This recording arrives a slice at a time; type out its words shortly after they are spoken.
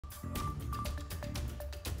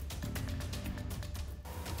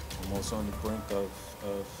almost on the brink of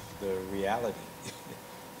the reality.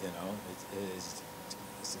 You know,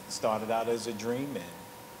 it started out as a dream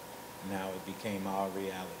and now it became our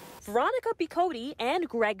reality. Veronica Becoate and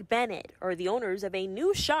Greg Bennet are the owners of a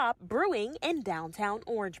new shop brewing in downtown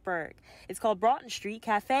Orangeburg. It's called Broughton Street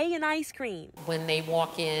Cafe and Ice Cream. When they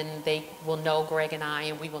walk in, they will know Greg and I,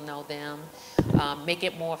 and we will know them. Make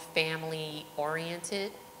it more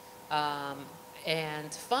family-oriented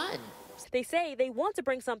and fun. They say they want to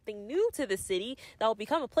bring something new to the city that will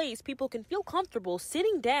become a place people can feel comfortable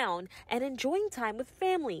sitting down and enjoying time with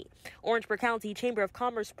family. Orangeburg County Chamber of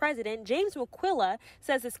Commerce President James McQuilla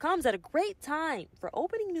says this comes at a great time for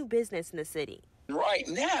opening new business in the city. Right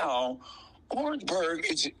now, Orangeburg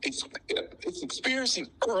is experiencing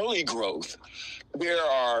early growth. There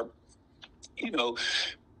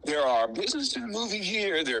are businesses moving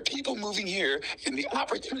here, there are people moving here, and the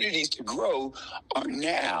opportunities to grow are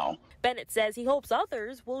now. Bennet says he hopes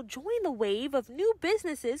others will join the wave of new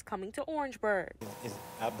businesses coming to Orangeburg.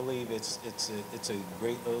 I believe it's a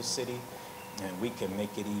great little city, and we can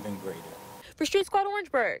make it even greater. For Street Squad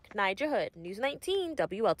Orangeburg, Nigel Hood, News 19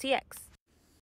 WLTX.